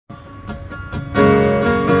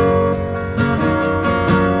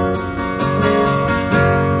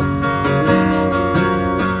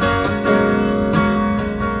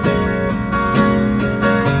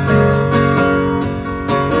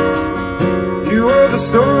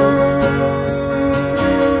stone,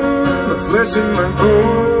 the flesh in my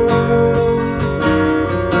bone,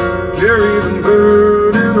 carry the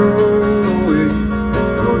burden all the way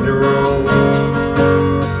on your own.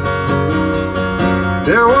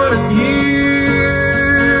 Now on in years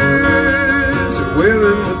of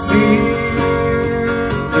willing the tears,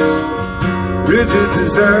 rigid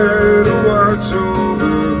desire to watch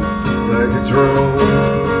over like a drone.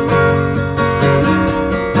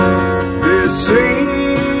 This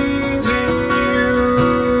change in you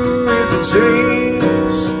is a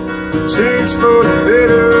change for the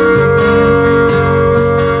better.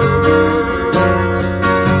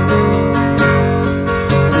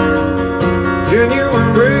 Can you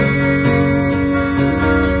embrace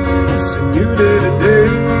a new day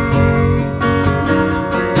today?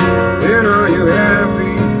 And are you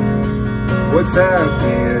happy? What's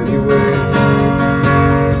happy anyway?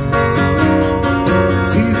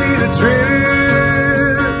 It's easy to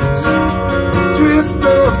drift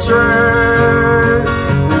off track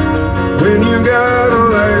when you got a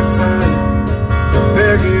lifetime of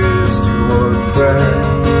baggage to unpack.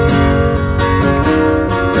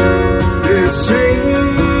 This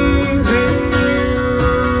change in you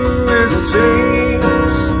is a change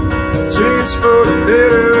for the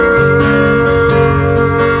better.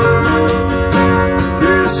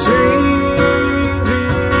 This change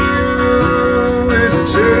in you is a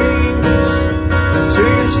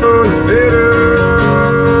change for the better.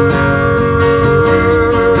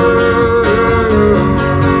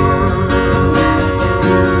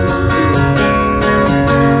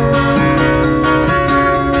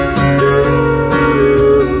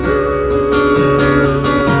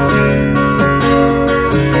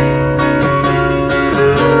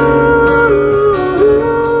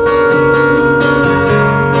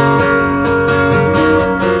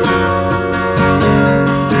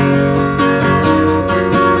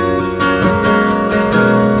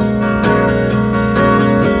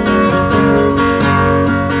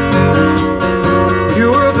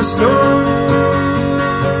 The storm,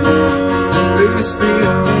 face the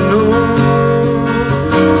unknown.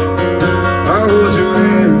 I hold your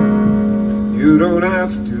hand, you don't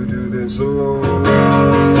have to do this alone.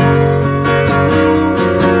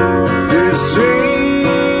 This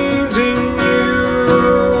change in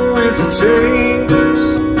you is a change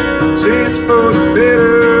for the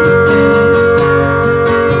better.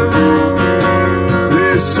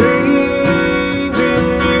 This change in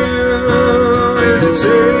you is a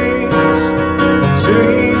change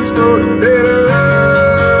for the better.